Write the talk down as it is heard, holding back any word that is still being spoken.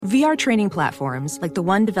VR training platforms, like the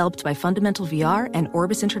one developed by Fundamental VR and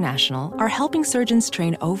Orbis International, are helping surgeons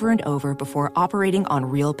train over and over before operating on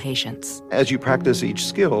real patients. As you practice each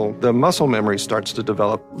skill, the muscle memory starts to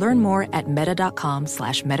develop. Learn more at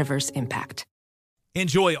meta.com/metaverseimpact.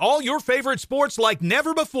 Enjoy all your favorite sports like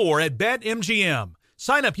never before at BetMGM.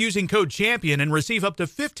 Sign up using code CHAMPION and receive up to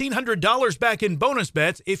 $1,500 back in bonus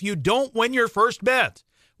bets if you don't win your first bet.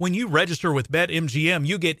 When you register with BetMGM,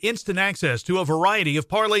 you get instant access to a variety of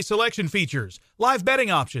parlay selection features, live betting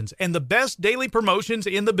options, and the best daily promotions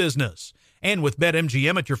in the business. And with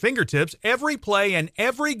BetMGM at your fingertips, every play and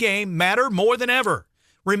every game matter more than ever.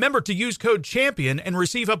 Remember to use code CHAMPION and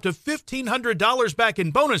receive up to $1,500 back in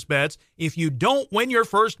bonus bets if you don't win your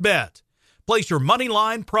first bet. Place your money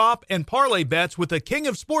line, prop, and parlay bets with the king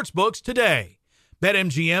of sportsbooks today.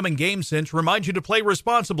 BetMGM and GameSense remind you to play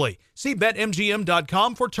responsibly. See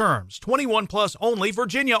BetMGM.com for terms. 21 plus only,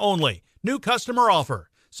 Virginia only. New customer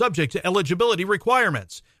offer. Subject to eligibility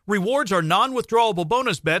requirements. Rewards are non-withdrawable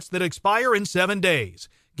bonus bets that expire in 7 days.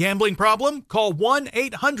 Gambling problem? Call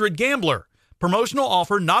 1-800-GAMBLER. Promotional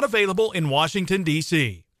offer not available in Washington,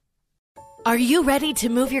 D.C. Are you ready to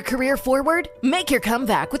move your career forward? Make your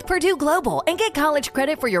comeback with Purdue Global and get college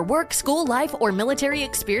credit for your work, school, life, or military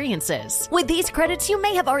experiences. With these credits, you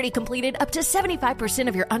may have already completed up to 75%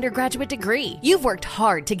 of your undergraduate degree. You've worked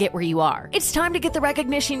hard to get where you are. It's time to get the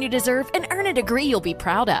recognition you deserve and earn a degree you'll be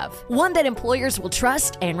proud of. One that employers will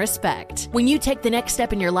trust and respect. When you take the next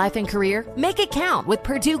step in your life and career, make it count with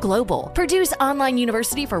Purdue Global, Purdue's online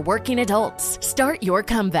university for working adults. Start your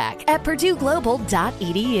comeback at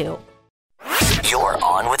purdueglobal.edu. You're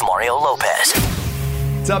on with Mario Lopez.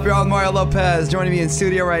 What's up, y'all? Mario Lopez joining me in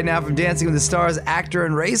studio right now from Dancing with the Stars, actor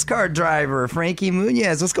and race car driver Frankie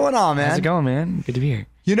Muniz. What's going on, man? How's it going, man? Good to be here.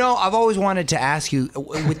 You know, I've always wanted to ask you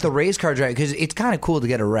with the race car driving, because it's kind of cool to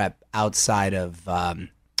get a rep outside of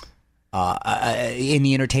in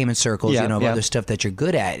the entertainment circles, other stuff that you're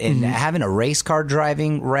good at. And having a race car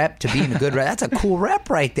driving rep to being a good rep, that's a cool rep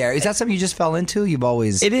right there. Is that something you just fell into? You've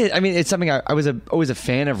always... It is. I mean, it's something I was always a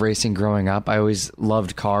fan of racing growing up. I always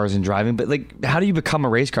loved cars and driving. But, like, how do you become a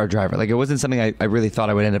race car driver? Like, it wasn't something I really thought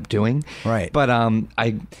I would end up doing. Right. But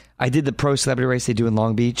I did the pro celebrity race they do in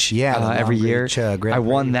Long Beach every year. I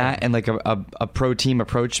won that, and like a pro team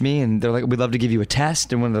approached me, and they're like, we'd love to give you a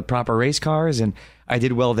test in one of the proper race cars. And I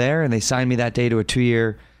did well there, and they signed me that day to a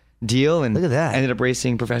 2-year deal. And look at that. I ended up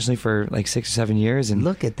racing professionally for like 6 or 7 years. And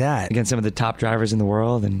look at that. Against some of the top drivers in the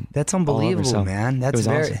world. And that's unbelievable, man. That's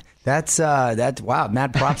very awesome. That's wow,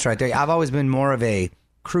 mad props right there. I've always been more of a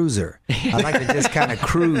cruiser. I like to just kind of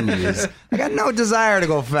cruise. I got no desire to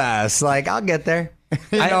go fast. Like, I'll get there.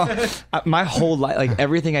 My whole life, like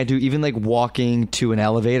everything I do, even like walking to an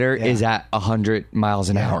elevator, is at 100 miles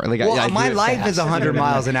an hour. Like, my life is 100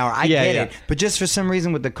 miles an hour. I get it, but just for some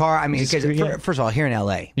reason with the car, I mean, because first of all, here in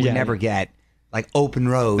LA, we never get like open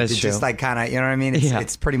roads. That's it's true. just like kind of, you know what I mean?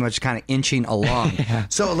 It's pretty much kind of inching along.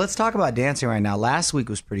 So let's talk about dancing right now. Last week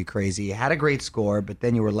was pretty crazy. You had a great score, but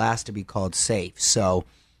then you were last to be called safe. So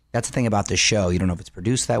that's the thing about this show. You don't know if it's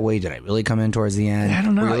produced that way. Did I really come in towards the end? I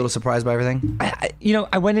don't know. Were you a little surprised by everything?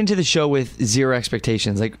 I went into the show with zero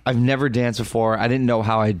expectations. Like, I've never danced before. I didn't know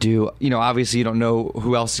how I'd do. You know, obviously you don't know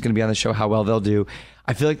who else is going to be on the show, how well they'll do.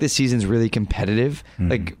 I feel like this season's really competitive.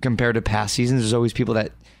 Like, compared to past seasons, there's always people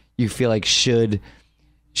that you feel like shouldn't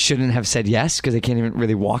have said yes because they can't even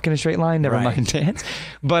really walk in a straight line. Never mind dance.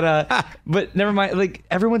 But never mind. Like,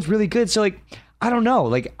 everyone's really good. So, like, I don't know.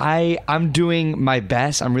 Like, I'm doing my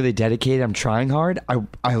best. I'm really dedicated. I'm trying hard.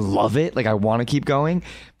 I love it. Like, I want to keep going.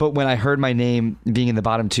 But when I heard my name being in the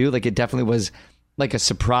bottom two, like, it definitely was like a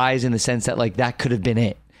surprise in the sense that, like, that could have been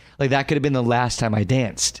it. Like, that could have been the last time I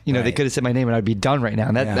danced. You know, they could have said my name and I'd be done right now.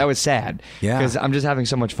 And that was sad. Yeah. Because I'm just having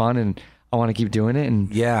so much fun and I want to keep doing it.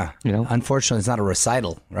 And you know, unfortunately, it's not a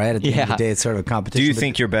recital, right? At the end of the day, it's sort of a competition. Do you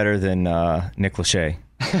think you're better than Nick Lachey?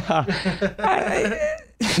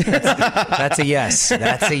 That's a yes.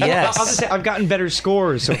 That's a yes. I'll just say I've gotten better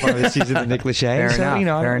scores so far this season than Nick Lachey.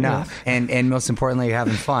 Fair enough. And most importantly, you're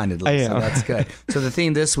having fun at least. So that's good. So the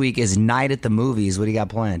theme this week is Night at the Movies. What do you got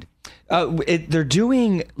planned? They're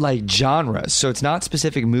doing like genres, so it's not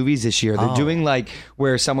specific movies this year. They're doing like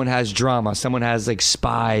where someone has drama, someone has like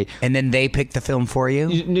spy, and then they pick the film for you.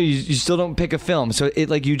 You still don't pick a film, so it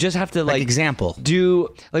like you just have to like example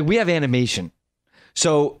do like we have animation.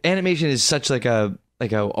 So animation is such like a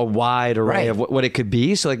wide array of what it could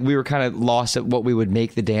be. So like we were kind of lost at what we would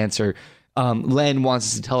make the dance. Or Len wants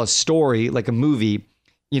us to tell a story like a movie,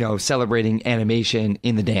 you know, celebrating animation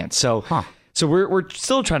in the dance. So. So we're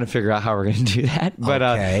still trying to figure out how we're going to do that, but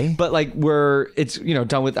but like it's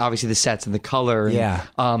done with obviously the sets and the color.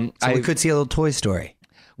 And, so we could see a little Toy Story.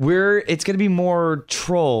 It's going to be more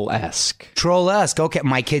Troll-esque. Troll-esque. Okay,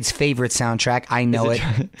 my kid's favorite soundtrack. I know it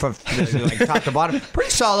from like top to bottom. Pretty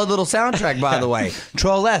solid little soundtrack, by the way.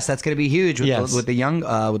 Troll-esque. That's going to be huge with the young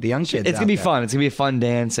kids. It's going to be fun. It's going to be a fun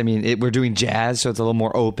dance. I mean, we're doing jazz, so it's a little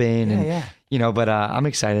more open. But I'm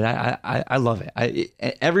excited. I love it.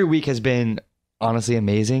 Every week has been honestly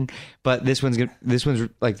amazing, but this one's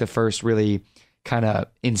like the first really kind of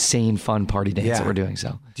insane fun party dance that we're doing.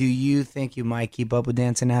 So do you think you might keep up with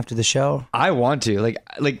dancing after the show? I want to.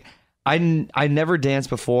 Like I never danced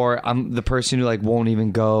before. I'm the person who like won't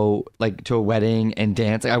even go like to a wedding and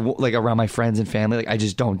dance. Like around my friends and family. Like I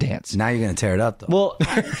just don't dance. Now you're gonna tear it up though. Well,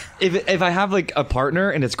 if I have like a partner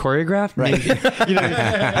and it's choreographed, maybe.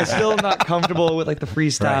 I'm still not comfortable with like the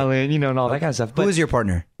freestyling, and all that kind of stuff. Who is your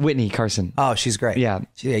partner? Whitney Carson. Oh, she's great. Yeah,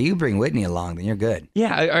 you bring Whitney along, then you're good.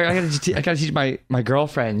 Yeah, I gotta teach my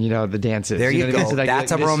girlfriend, the dances. There you go. So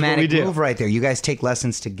that's a romantic move right there. You guys take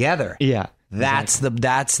lessons together. Yeah. That's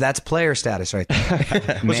player status right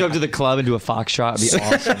there. We'll show up to the club and do a foxtrot. It'd be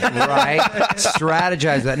awesome. Right?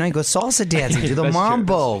 Strategize that. No, you go salsa dancing, do the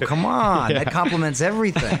mambo. Come on. That complements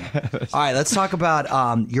everything. All right, let's talk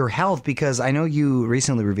about your health, because I know you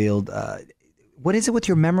recently revealed, what is it with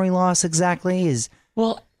your memory loss exactly?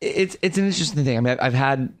 Well, it's an interesting thing. I mean, I've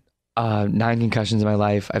had 9 concussions in my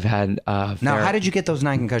life. I've had now, how did you get those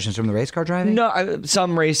 9 concussions? From the race car driving? No,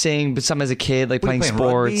 some racing, but some as a kid, like playing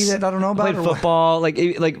sports. Rugby that I don't know about. I played football.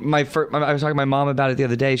 Like my first. I was talking to my mom about it the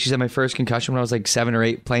other day. She said my first concussion when I was like 7 or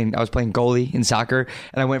 8. I was playing goalie in soccer,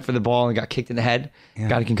 and I went for the ball and got kicked in the head. Yeah.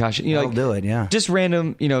 Got a concussion. That'll do it. Yeah. Just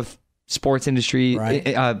random, sports industry,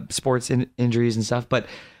 sports injuries and stuff. But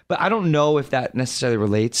I don't know if that necessarily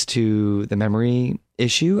relates to the memory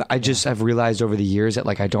issue. I just have realized over the years that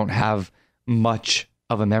like I don't have much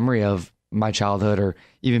of a memory of my childhood or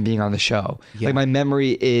even being on the show. Yeah. Like my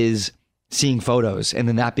memory is seeing photos, and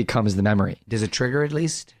then that becomes the memory. Does it trigger at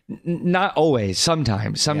least? Not always.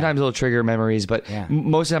 Sometimes it'll trigger memories, but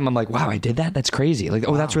most of the time I'm like, wow, I did that? That's crazy. Like,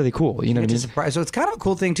 oh, that's really cool. You know what I mean? Surprise. So it's kind of a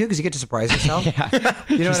cool thing too, because you get to surprise yourself. You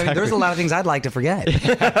know what I mean? There's a lot of things I'd like to forget.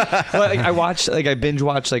 Well, I binge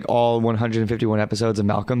watched like all 151 episodes of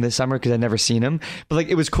Malcolm this summer because I'd never seen him. But like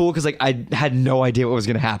it was cool because like I had no idea what was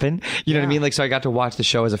going to happen. You know what I mean? Like, so I got to watch the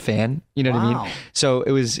show as a fan. You know what I mean? So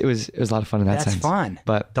it was a lot of fun in that sense. That's fun.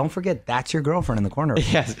 But don't forget, that's your girlfriend in the corner.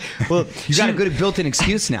 Yes. Well, you got a good built-in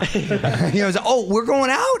excuse now. Oh, we're going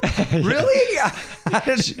out? Really?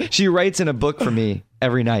 She writes in a book for me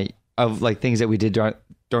every night of like things that we did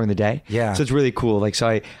during the day. Yeah. So it's really cool. Like,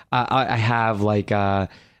 so I have like a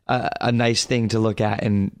nice thing to look at,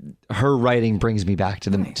 and her writing brings me back to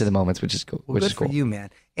the moments, which is cool. Well, good for you, man.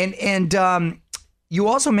 And you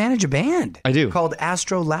also manage a band. I do. Called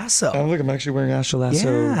Astro Lasso. Oh, look, I'm actually wearing Astro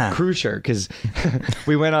Lasso crew shirt because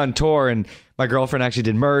we went on tour, and my girlfriend actually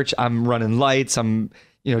did merch. I'm running lights. I'm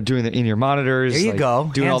doing the in-ear monitors. There you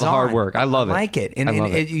go. Doing all the hard work. I love it. I like it. And, I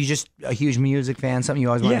love it. You just a huge music fan, something you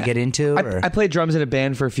always want to get into? I played drums in a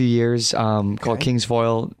band for a few years called King's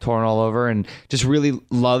Foil, touring all over, and just really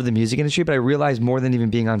loved the music industry. But I realized more than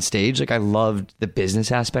even being on stage, like I loved the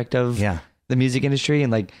business aspect of the music industry.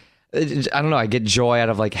 And like, I don't know, I get joy out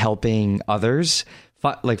of like helping others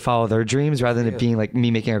like follow their dreams rather than it being like me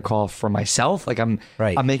making a call for myself. Like I'm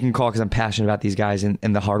making a call because I'm passionate about these guys and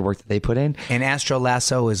the hard work that they put in. And Astro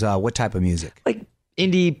Lasso is what type of music? Like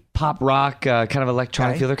indie pop rock, kind of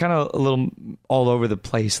electronic feel. They're kind of a little all over the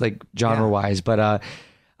place, like genre wise. But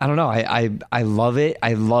I don't know. I love it.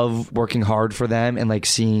 I love working hard for them and like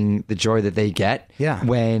seeing the joy that they get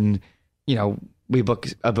when we book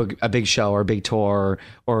a big show or a big tour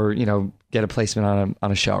or get a placement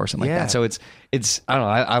on a show or something like that. So it's I don't know.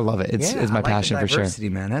 I love it. It's my passion for sure. Diversity,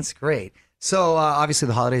 man. That's great. So obviously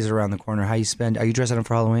the holidays are around the corner. Are you dressing up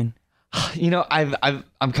for Halloween?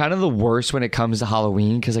 I'm kind of the worst when it comes to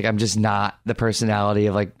Halloween because like I'm just not the personality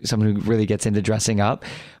of like someone who really gets into dressing up,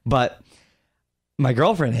 but my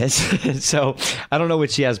girlfriend is. So I don't know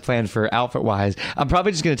what she has planned for outfit wise. I'm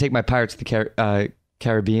probably just going to take my Pirates of the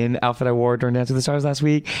Caribbean outfit I wore during Dance with the Stars last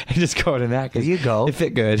week and just go in that. There you go. It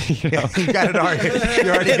fit good. You got it already.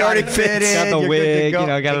 You already fit in. Got the wig.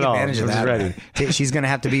 Got it all. She's ready. She's going to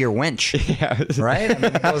have to be your winch. Right? I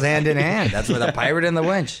mean, it goes hand in hand. That's with a pirate and the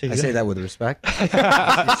winch. Exactly. I say that with respect.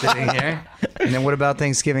 You're sitting here. And then what about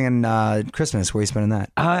Thanksgiving and Christmas? Where are you spending that?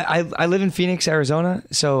 I live in Phoenix, Arizona,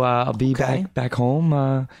 so I'll be back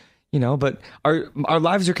home. But our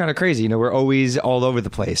lives are kind of crazy. We're always all over the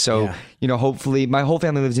place. So, hopefully my whole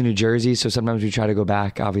family lives in New Jersey. So sometimes we try to go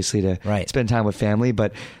back, obviously, to spend time with family.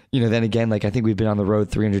 But, then again, like I think we've been on the road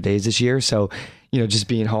 300 days this year. So, just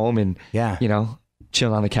being home and,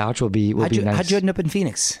 chilling on the couch will be nice. How'd you end up in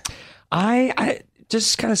Phoenix?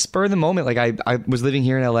 just kind of spur of the moment. Like I was living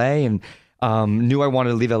here in LA and knew I wanted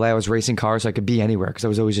to leave LA. I was racing cars so I could be anywhere because I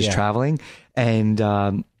was always just traveling.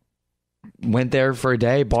 And went there for a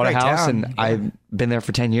day, bought a house, and I've been there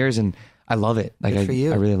for 10 years and I love it. Like I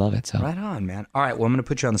really love it. So right on, man. All right, well, I'm going to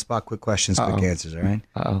put you on the spot. Quick questions, quick answers, all right?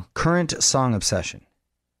 Current song obsession.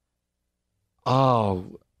 Oh,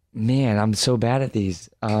 man, I'm so bad at these.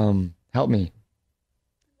 Help me.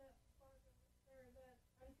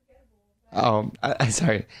 Oh,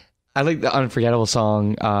 sorry. I like the Unforgettable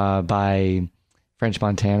song by French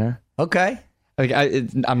Montana. Okay. Like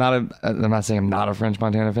I'm not saying I'm not a French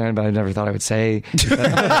Montana fan, but I never thought I would say French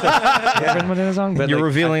Montana song. But you're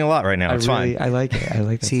revealing a lot right now. It's fine. I like it. I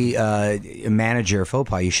like that. See, manager faux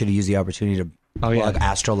pas. You should have used the opportunity to plug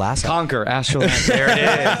Astro Lasso. Conquer Astro Lasso. There it is.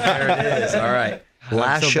 There it is. All right.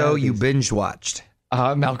 Last show you binge watched.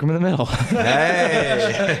 Malcolm in the Middle.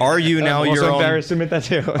 Hey. Are you now I'm your own? Embarrassed to admit that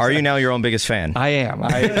too. Are you now your own biggest fan? I am.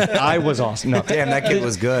 I was awesome. No. Damn, that kid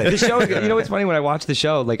was good. The show. You know what's funny? When I watched the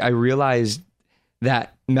show, like I realized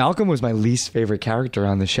that Malcolm was my least favorite character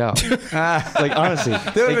on the show. Like honestly,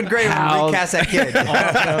 that would have been great if we recast that kid.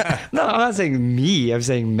 No, I'm not saying me. I'm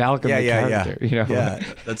saying Malcolm the character. You know? Yeah,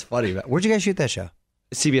 that's funny. Where'd you guys shoot that show?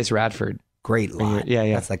 CBS Radford. Great lot.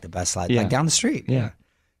 Yeah. That's like the best lot. Yeah. Like down the street. Yeah.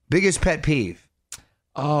 Biggest pet peeve.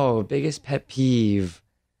 Oh, biggest pet peeve.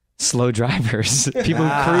 Slow drivers. People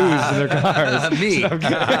who cruise in their cars.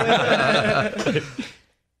 Me.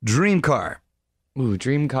 Dream car. Ooh,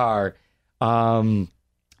 dream car. Pagani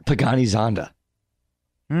Zonda.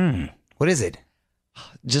 What is it?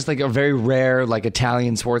 Just like a very rare, like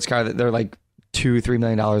Italian sports car that they're like $2-3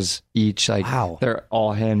 million each. Like, wow. They're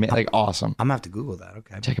all handmade. Like, awesome. I'm gonna have to Google that.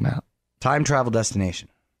 Okay. Check them out. Time travel destination.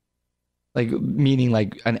 Like, meaning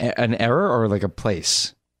like an era or like a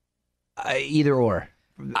place? Either or.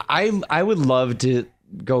 I would love to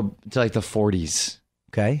go to like the 40s.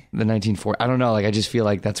 Okay. The 1940s. I don't know. Like, I just feel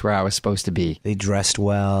like that's where I was supposed to be. They dressed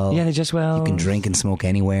well. Yeah, they dressed well. You can drink and smoke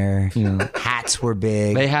anywhere. You know, hats were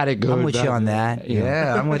big. They had it good. I'm with you on that.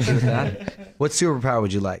 Yeah, I'm with you with that. What superpower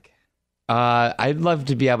would you like? I'd love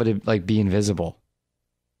to be able to like be invisible.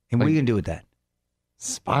 And what are you gonna do with that?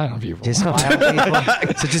 Spy on people. Just spy on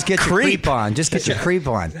people. So just get your creep on. Just get your creep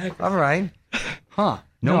on. All right. Huh.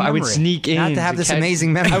 No, I would sneak in. Not to have this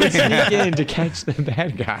amazing memory. I would sneak in to catch the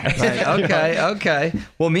bad guy. Right, okay.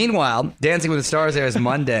 Well, meanwhile, Dancing with the Stars airs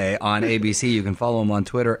Monday on ABC. You can follow him on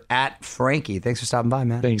Twitter at Frankie. Thanks for stopping by,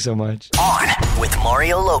 man. Thanks so much. On with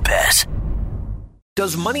Mario Lopez.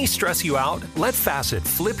 Does money stress you out? Let Facet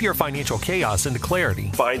flip your financial chaos into clarity.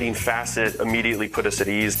 Finding Facet immediately put us at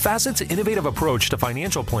ease. Facet's innovative approach to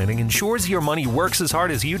financial planning ensures your money works as hard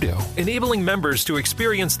as you do, enabling members to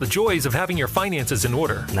experience the joys of having your finances in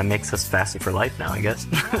order. And that makes us Facet for life now, I guess.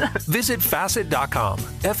 Visit Facet.com,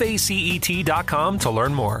 FACET.com to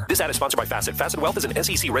learn more. This ad is sponsored by Facet. Facet Wealth is an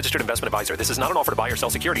SEC registered investment advisor. This is not an offer to buy or sell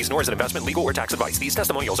securities, nor is it investment, legal, or tax advice. These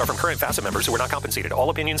testimonials are from current Facet members who are not compensated. All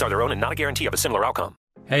opinions are their own and not a guarantee of a similar outcome.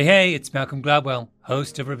 Hey, it's Malcolm Gladwell,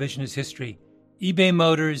 host of Revisionist History. eBay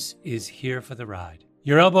Motors is here for the ride.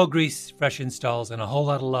 Your elbow grease, fresh installs, and a whole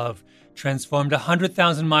lot of love transformed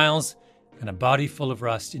 100,000 miles and a body full of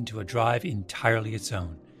rust into a drive entirely its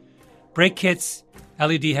own. Brake kits,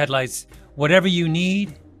 LED headlights, whatever you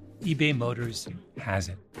need, eBay Motors has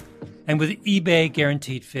it. And with eBay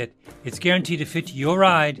Guaranteed Fit, it's guaranteed to fit your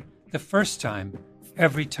ride the first time,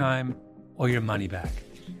 every time, or your money back.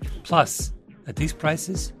 Plus, at these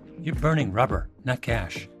prices, you're burning rubber, not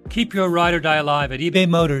cash. Keep your ride or die alive at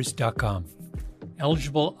ebaymotors.com.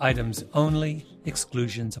 Eligible items only.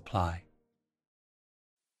 Exclusions apply.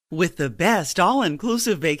 With the best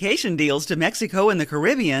all-inclusive vacation deals to Mexico and the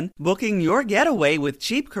Caribbean, booking your getaway with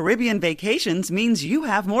Cheap Caribbean Vacations means you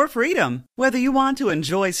have more freedom. Whether you want to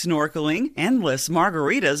enjoy snorkeling, endless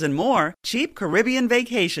margaritas, and more, Cheap Caribbean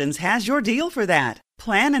Vacations has your deal for that.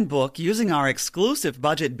 Plan and book using our exclusive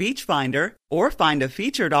budget beach finder, or find a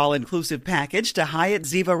featured all-inclusive package to Hyatt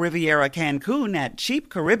Ziva Riviera Cancun at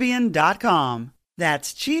cheapcaribbean.com.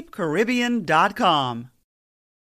 That's cheapcaribbean.com.